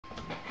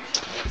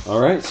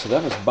Alright, so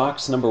that was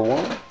box number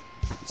 1.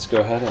 Let's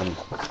go ahead and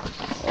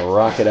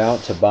rock it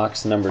out to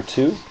box number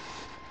 2.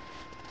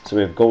 So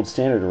we have Gold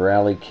Standard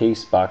Rally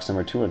Case box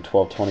number 2 in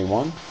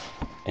 1221.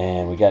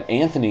 And we got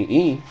Anthony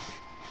E.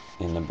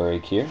 in the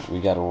break here. We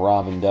got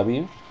Robin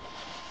W.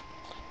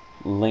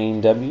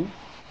 Lane W.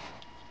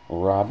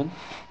 Robin.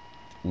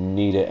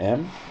 Nita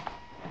M.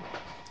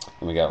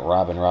 And we got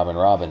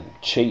Robin,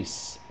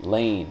 Chase,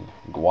 Lane,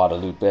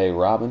 Guadalupe,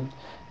 Robin,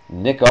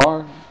 Nick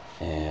R,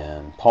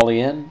 and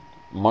Paulie N,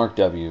 Mark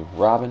W,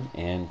 Robin,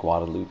 and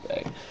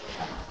Guadalupe.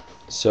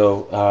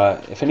 So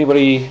if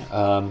anybody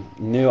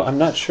new, I'm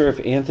not sure if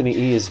Anthony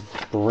E is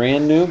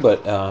brand new,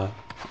 but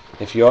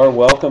if you are,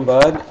 welcome,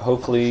 bud.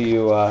 Hopefully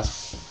you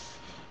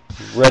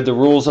read the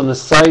rules on the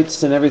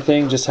sites and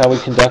everything, just how we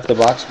conduct the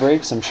box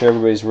breaks. I'm sure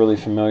everybody's really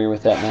familiar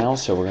with that now,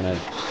 so we're going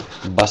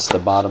to bust the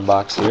bottom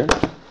box here.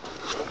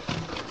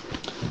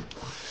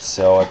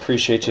 So I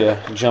appreciate you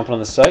jumping on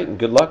the site, and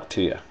good luck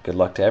to you. Good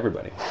luck to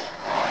everybody.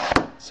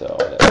 So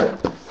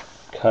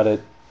cut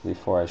it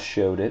before I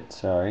showed it,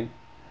 sorry.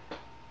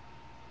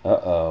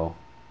 Uh-oh.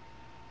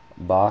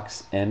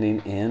 Box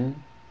ending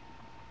in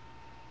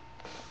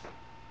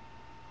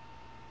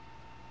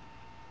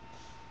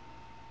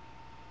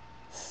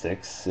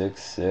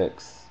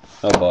 666.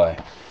 Oh boy.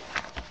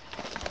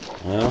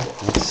 Well,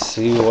 let's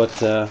see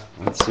what's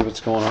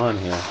going on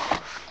here.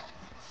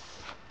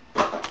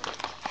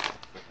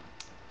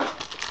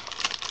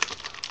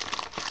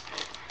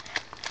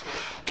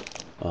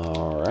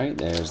 All right,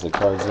 there's the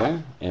cards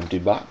there. Empty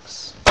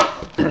box.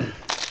 I'm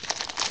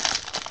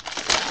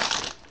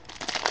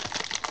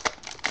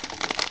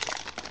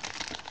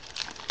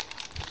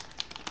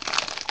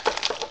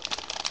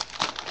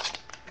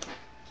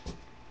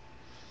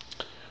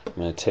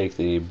going to take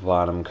the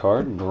bottom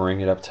card, bring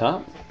it up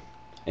top,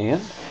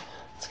 and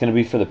it's going to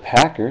be for the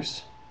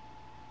Packers.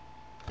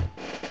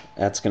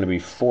 That's going to be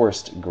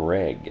Forrest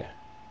Gregg.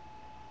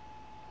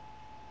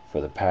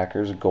 For the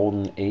Packers,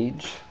 Golden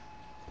Age.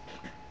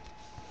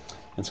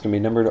 It's going to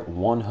be numbered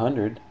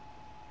 100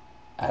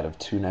 out of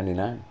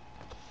 299.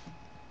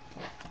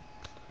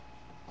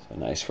 So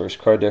nice first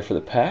card there for the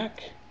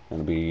pack.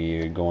 That'll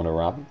be going to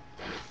Robin.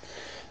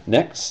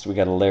 Next, we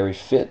got a Larry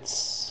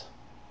Fitz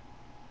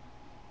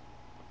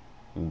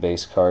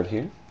base card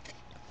here.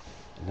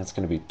 And that's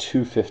going to be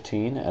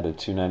 215 out of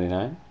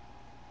 299.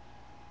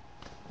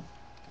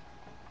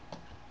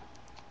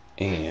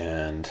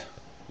 And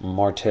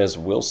Martez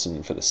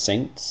Wilson for the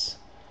Saints.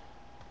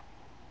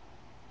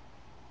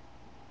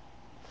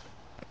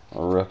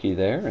 A rookie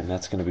there, and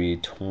that's going to be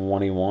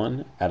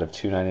 21 out of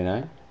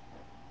 299.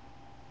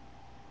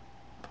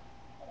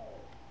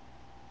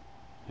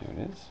 There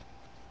it is.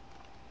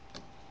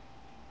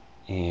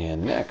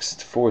 And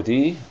next, for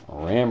the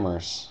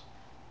Rammers,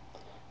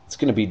 it's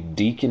going to be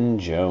Deacon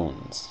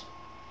Jones.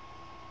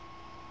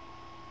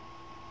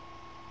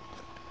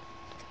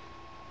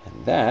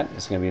 And that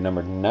is going to be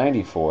number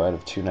 94 out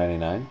of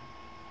 299.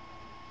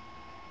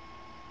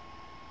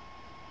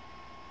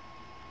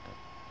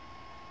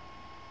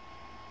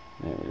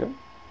 There we go.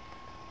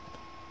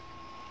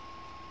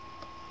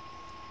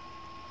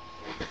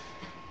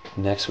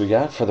 Next we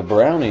got for the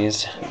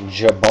Brownies,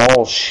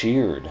 Jabal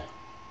Sheard.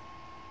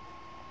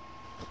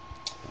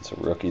 That's a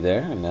rookie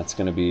there, and that's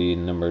going to be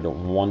numbered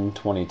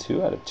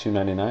 122 out of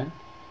 299.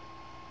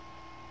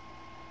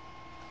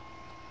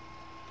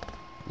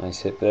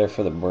 Nice hit there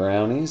for the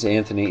Brownies,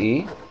 Anthony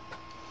E.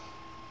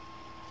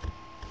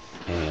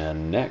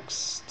 And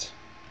next,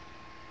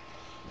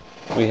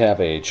 we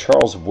have a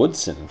Charles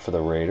Woodson for the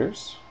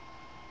Raiders.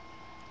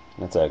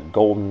 That's a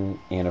golden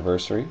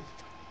anniversary.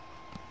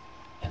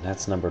 And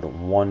that's numbered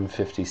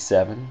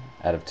 157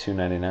 out of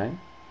 299.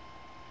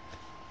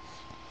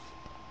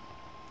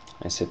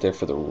 Nice hit there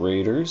for the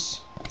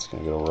Raiders. That's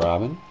going to go to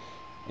Robin.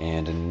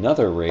 And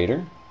another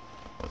Raider.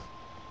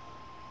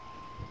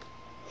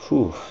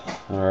 Whew.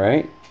 All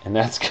right. And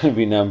that's going to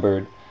be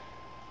numbered,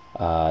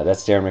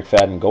 that's Darren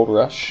McFadden Gold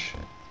Rush.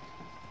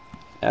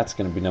 That's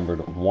going to be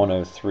numbered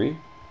 103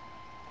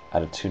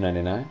 out of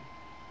 299.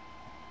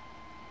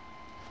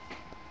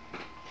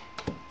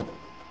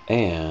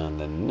 And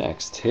the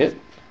next hit,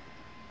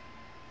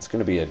 it's going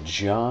to be a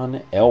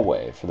John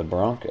Elway for the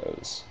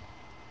Broncos.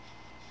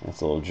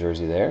 That's a little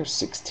jersey there,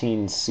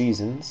 16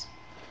 seasons.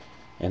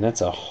 And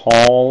that's a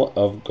Hall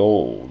of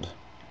Gold.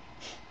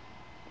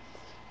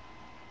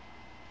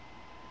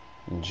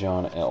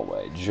 John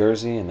Elway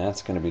jersey, and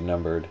that's going to be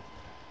numbered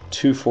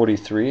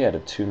 243 out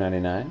of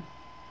 299.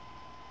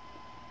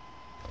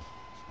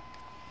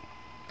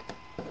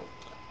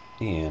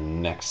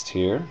 And next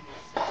here,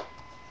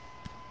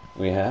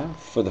 we have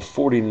for the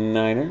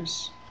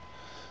 49ers,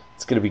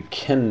 it's going to be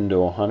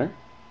Kendall Hunter.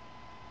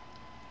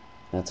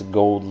 That's a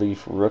gold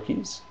leaf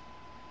rookies.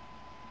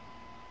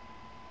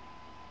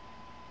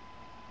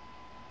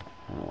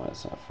 I don't know why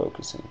it's not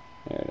focusing.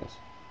 There it is.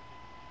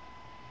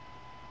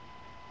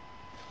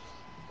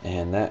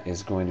 And that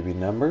is going to be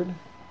numbered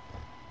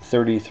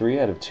 33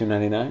 out of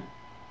 299.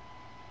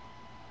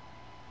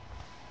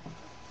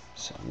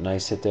 So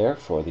nice hit there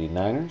for the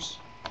Niners.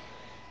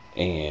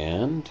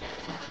 And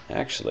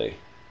actually,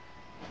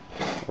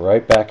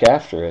 right back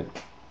after it.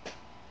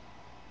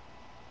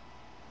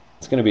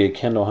 It's going to be a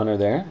Kendall Hunter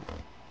there.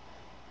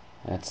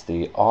 That's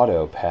the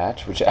auto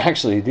patch, which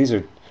actually these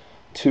are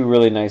two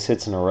really nice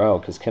hits in a row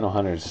because Kendall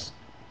Hunter's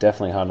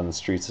definitely hot on the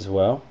streets as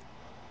well.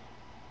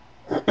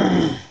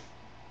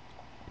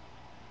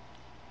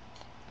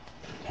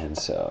 And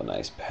so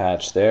nice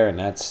patch there, and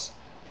that's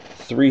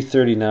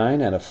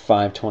 339 out of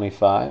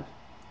 525.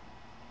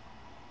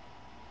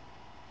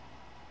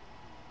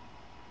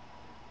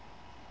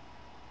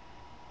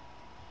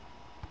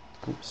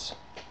 Oops.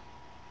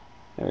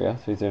 There we go,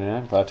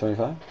 339,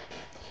 525.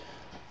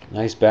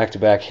 Nice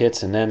back-to-back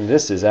hits, and then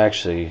this is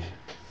actually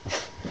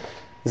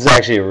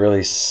a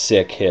really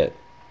sick hit.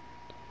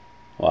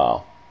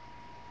 Wow.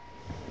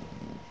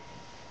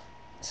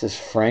 This is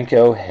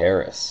Franco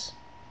Harris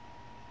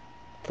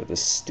for the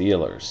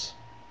Steelers.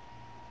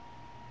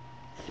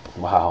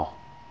 Wow.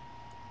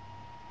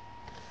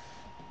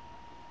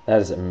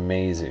 That is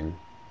amazing.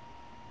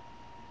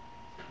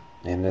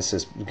 And this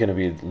is going to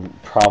be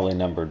probably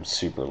numbered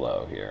super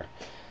low here.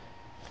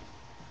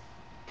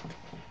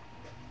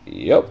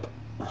 Yep.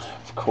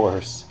 Of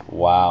course.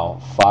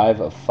 Wow.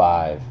 5 of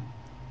 5.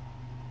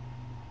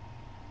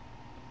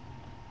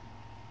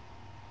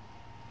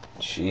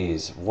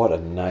 Jeez, what a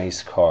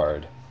nice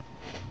card.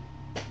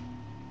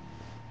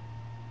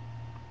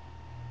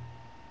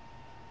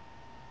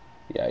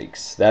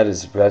 Yikes.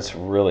 That's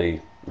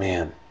really,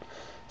 man.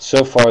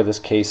 So far this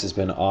case has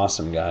been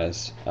awesome,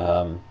 guys.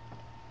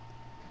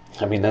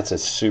 I mean, that's a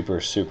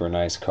super, super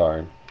nice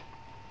card.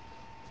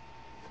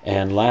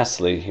 And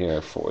lastly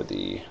here for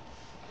the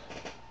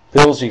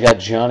Bills, you got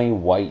Johnny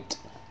White.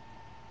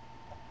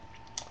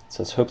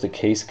 So let's hope the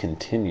case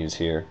continues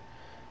here.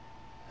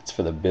 That's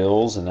for the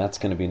Bills, and that's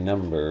going to be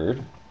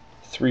numbered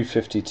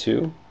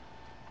 352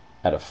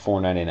 out of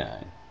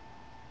 499.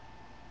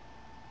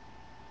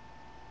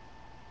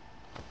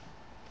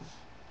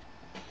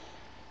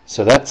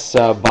 So that's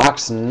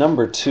box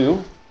number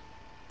 2.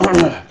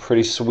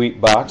 Pretty sweet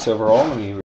box overall.